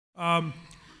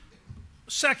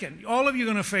Second, all of you are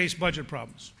going to face budget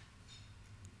problems.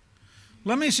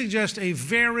 Let me suggest a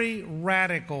very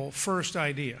radical first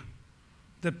idea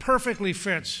that perfectly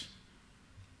fits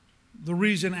the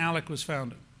reason ALEC was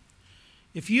founded.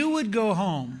 If you would go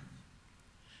home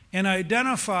and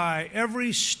identify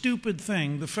every stupid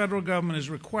thing the federal government is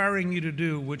requiring you to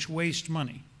do which waste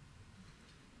money,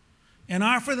 and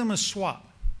offer them a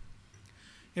swap.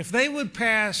 If they would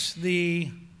pass the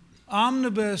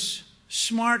Omnibus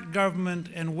Smart Government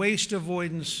and Waste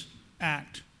Avoidance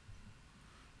Act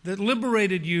that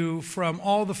liberated you from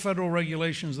all the federal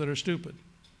regulations that are stupid,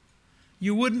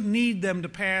 you wouldn't need them to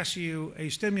pass you a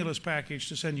stimulus package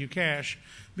to send you cash,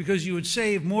 because you would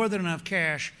save more than enough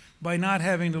cash by not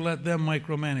having to let them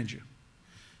micromanage you.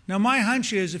 Now, my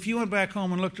hunch is if you went back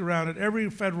home and looked around at every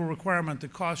federal requirement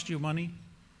that cost you money,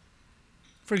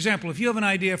 for example, if you have an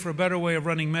idea for a better way of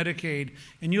running Medicaid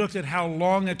and you looked at how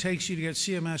long it takes you to get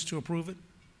CMS to approve it,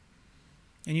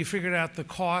 and you figured out the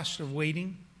cost of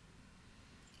waiting,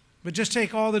 but just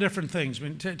take all the different things. I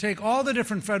mean, take all the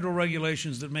different federal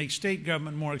regulations that make state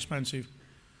government more expensive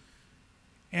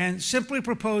and simply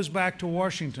propose back to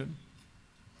Washington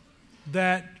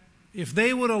that if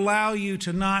they would allow you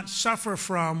to not suffer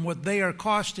from what they are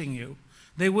costing you,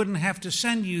 they wouldn't have to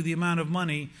send you the amount of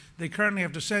money they currently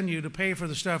have to send you to pay for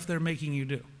the stuff they're making you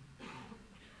do.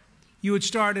 You would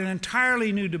start an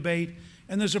entirely new debate,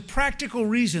 and there's a practical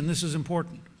reason this is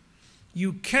important.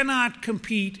 You cannot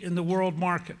compete in the world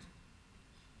market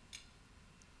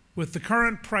with the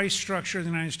current price structure in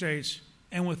the United States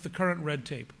and with the current red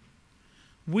tape.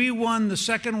 We won the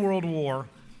Second World War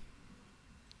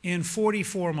in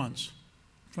 44 months,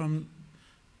 from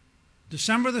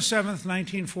December the 7th,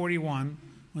 1941,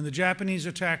 when the Japanese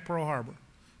attacked Pearl Harbor,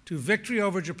 to victory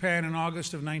over Japan in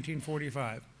August of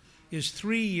 1945, is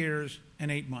 3 years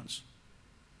and 8 months.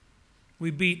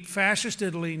 We beat fascist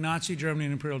Italy, Nazi Germany,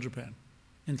 and Imperial Japan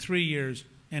in 3 years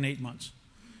and 8 months.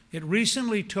 It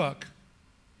recently took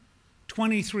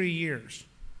 23 years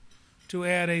to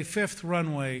add a 5th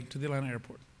runway to the Atlanta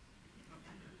airport.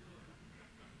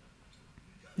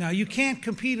 Now, you can't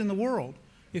compete in the world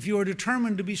if you are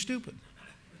determined to be stupid.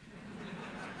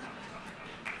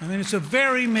 I mean, it's a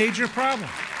very major problem.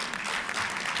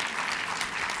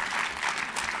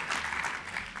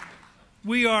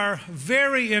 We are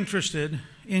very interested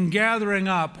in gathering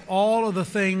up all of the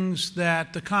things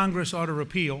that the Congress ought to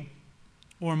repeal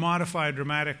or modify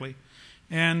dramatically.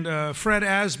 And Fred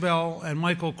Asbell and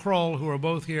Michael Kroll, who are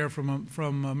both here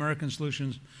from American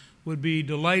Solutions, would be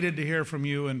delighted to hear from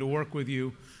you and to work with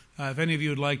you. If any of you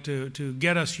would like to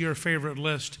get us your favorite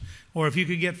list, or if you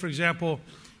could get, for example,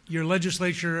 your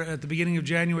legislature at the beginning of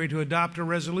January to adopt a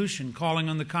resolution calling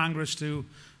on the Congress to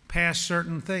pass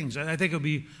certain things. I think it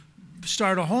would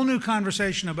start a whole new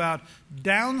conversation about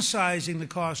downsizing the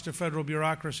cost of federal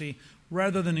bureaucracy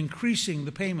rather than increasing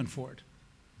the payment for it.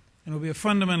 And it will be a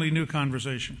fundamentally new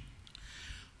conversation.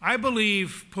 I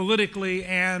believe politically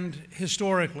and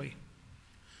historically,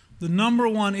 the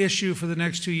 #1 issue for the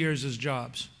next 2 years is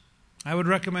jobs. I would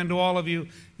recommend to all of you,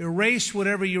 erase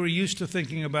whatever you were used to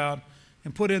thinking about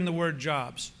and put in the word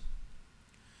jobs.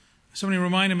 Somebody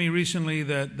reminded me recently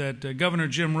that Governor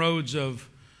Jim Rhodes of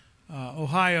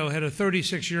Ohio had a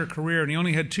 36-year career, and he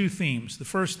only had 2 themes. The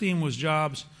first theme was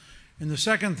jobs, and the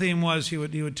second theme was he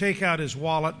would take out his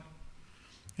wallet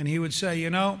and he would say, you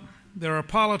know, there are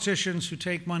politicians who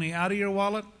take money out of your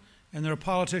wallet, and there are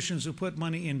politicians who put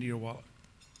money into your wallet.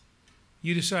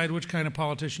 You decide which kind of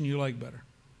politician you like better.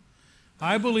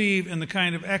 I believe in the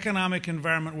kind of economic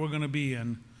environment we're going to be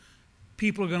in,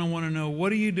 people are going to want to know,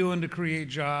 what are you doing to create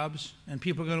jobs? And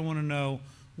people are going to want to know,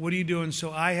 what are you doing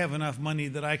so I have enough money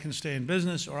that I can stay in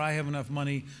business, or I have enough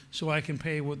money so I can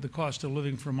pay what the cost of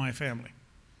living for my family?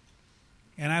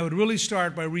 And I would really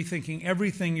start by rethinking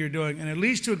everything you're doing. And it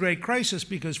leads to a great crisis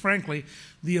because, frankly,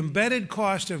 the embedded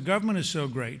cost of government is so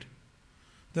great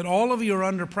that all of you are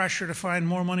under pressure to find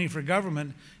more money for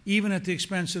government, even at the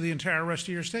expense of the entire rest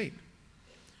of your state.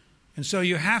 And so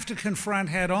you have to confront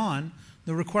head-on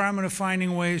the requirement of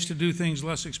finding ways to do things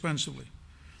less expensively.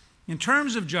 In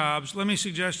terms of jobs, let me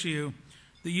suggest to you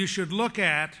that you should look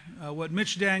at what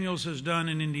Mitch Daniels has done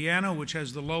in Indiana, which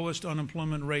has the lowest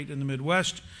unemployment rate in the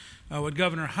Midwest, what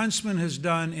Governor Huntsman has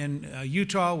done in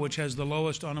Utah, which has the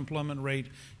lowest unemployment rate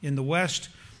in the West,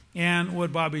 and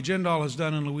what Bobby Jindal has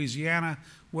done in Louisiana,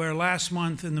 where last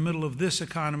month, in the middle of this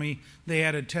economy, they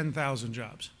added 10,000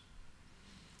 jobs.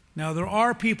 Now, there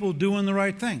are people doing the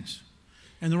right things.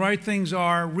 And the right things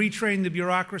are retrain the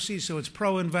bureaucracy so it's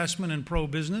pro-investment and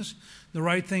pro-business. The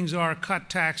right things are cut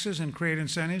taxes and create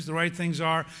incentives. The right things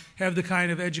are have the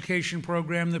kind of education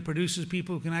program that produces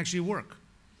people who can actually work.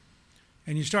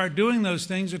 And you start doing those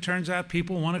things, it turns out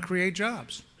people want to create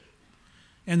jobs.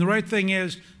 And the right thing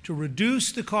is to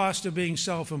reduce the cost of being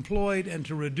self-employed and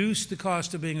to reduce the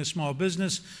cost of being a small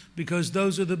business, because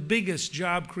those are the biggest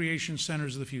job creation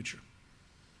centers of the future.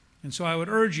 And so I would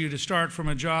urge you to start from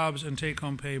a jobs and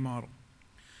take-home pay model.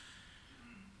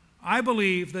 I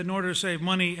believe that in order to save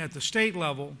money at the state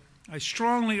level, I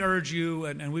strongly urge you,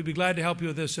 and we'd be glad to help you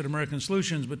with this at American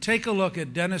Solutions, but take a look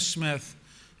at Dennis Smith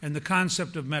and the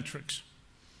concept of metrics.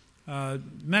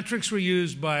 Metrics were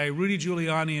used by Rudy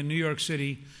Giuliani in New York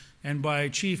City and by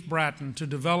Chief Bratton to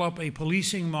develop a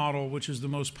policing model which is the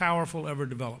most powerful ever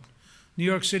developed. New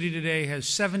York City today has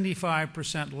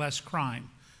 75% less crime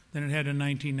than it had in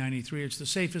 1993. It's the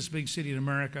safest big city in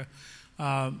America.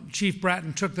 Chief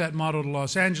Bratton took that model to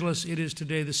Los Angeles. It is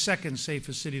today the second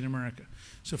safest city in America.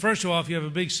 So first of all, if you have a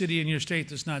big city in your state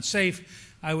that's not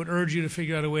safe, I would urge you to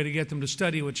figure out a way to get them to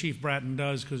study what Chief Bratton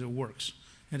does, because it works.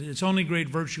 And its only great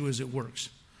virtue is it works.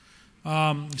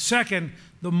 Second,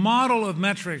 the model of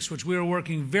metrics, which we are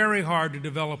working very hard to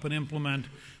develop and implement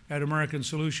at American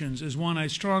Solutions, is one I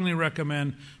strongly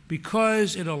recommend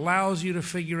because it allows you to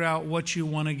figure out what you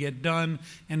want to get done,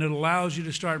 and it allows you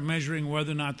to start measuring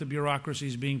whether or not the bureaucracy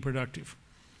is being productive.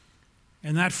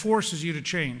 And that forces you to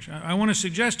change. I want to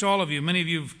suggest to all of you, many of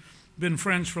you have been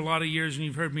friends for a lot of years and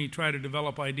you've heard me try to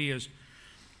develop ideas.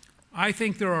 I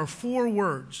think there are 4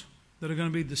 words that are going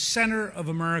to be the center of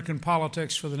American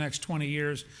politics for the next 20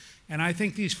 years, and I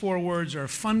think these 4 words are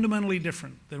fundamentally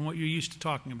different than what you're used to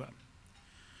talking about.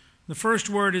 The first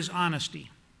word is honesty.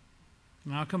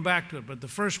 And I'll come back to it, but the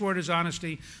first word is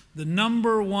honesty. The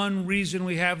number one reason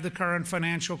we have the current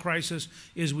financial crisis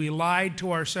is we lied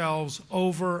to ourselves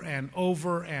over and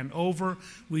over and over.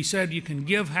 We said you can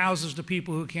give houses to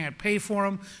people who can't pay for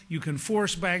them. You can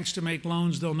force banks to make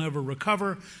loans they'll never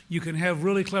recover. You can have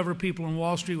really clever people on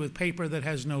Wall Street with paper that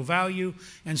has no value,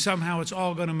 and somehow it's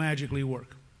all going to magically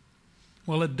work.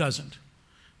 Well, it doesn't.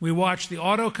 We watched the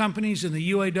auto companies and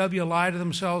the UAW lie to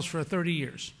themselves for 30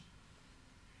 years.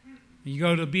 You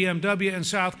go to BMW in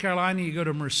South Carolina, you go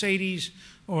to Mercedes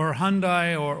or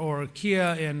Hyundai or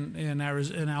Kia in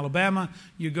Alabama,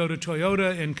 you go to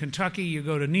Toyota in Kentucky, you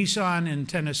go to Nissan in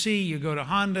Tennessee, you go to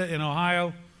Honda in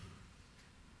Ohio.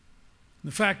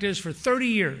 The fact is, for 30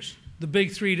 years, the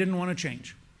big 3 didn't want to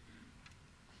change.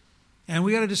 And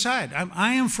we got to decide.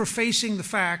 I am for facing the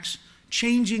facts,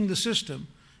 changing the system,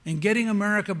 and getting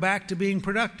America back to being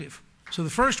productive. So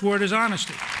the first word is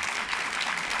honesty.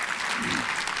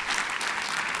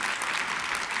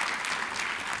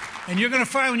 And you're going to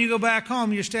find when you go back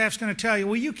home, your staff's going to tell you,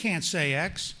 well, you can't say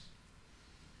X,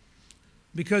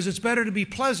 because it's better to be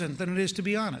pleasant than it is to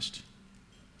be honest.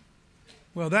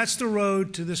 Well, that's the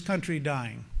road to this country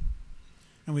dying,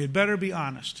 and we had better be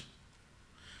honest.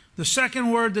 The second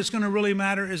word that's going to really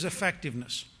matter is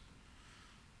effectiveness.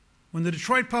 When the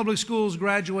Detroit Public Schools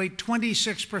graduate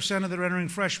 26% of their entering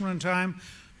freshmen in time,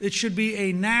 it should be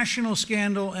a national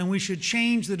scandal, and we should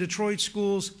change the Detroit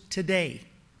schools today.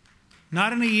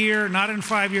 Not in a year, not in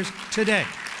 5 years, today.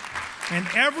 And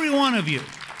every one of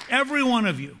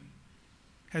you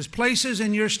has places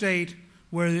in your state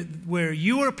where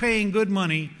you are paying good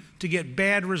money to get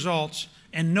bad results,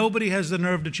 and nobody has the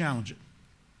nerve to challenge it.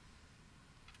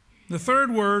 The third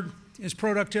word is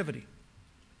productivity.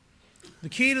 The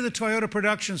key to the Toyota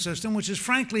production system, which is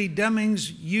frankly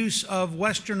Deming's use of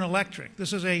Western Electric.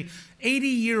 This is a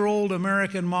 80-year-old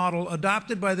American model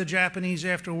adopted by the Japanese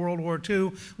after World War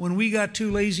II when we got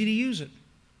too lazy to use it.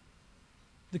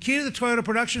 The key to the Toyota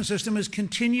production system is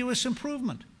continuous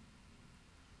improvement.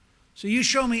 So you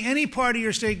show me any part of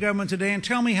your state government today and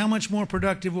tell me how much more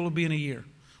productive will it be in a year.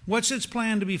 What's its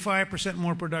plan to be 5%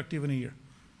 more productive in a year?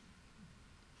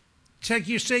 Take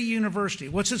your state university.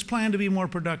 What's its plan to be more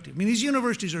productive? I mean, these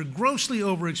universities are grossly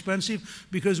overexpensive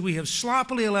because we have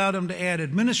sloppily allowed them to add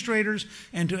administrators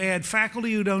and to add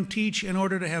faculty who don't teach in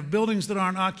order to have buildings that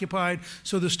aren't occupied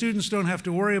so the students don't have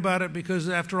to worry about it, because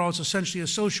after all, it's essentially a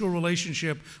social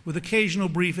relationship with occasional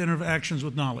brief interactions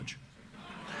with knowledge.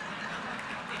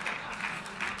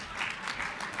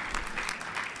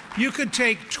 You could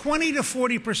take 20 to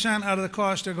 40% out of the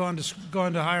cost of going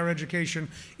to higher education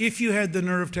if you had the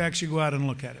nerve to actually go out and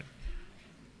look at it.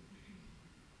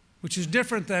 Which is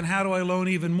different than how do I loan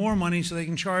even more money so they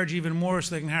can charge even more,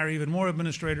 so they can hire even more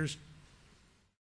administrators.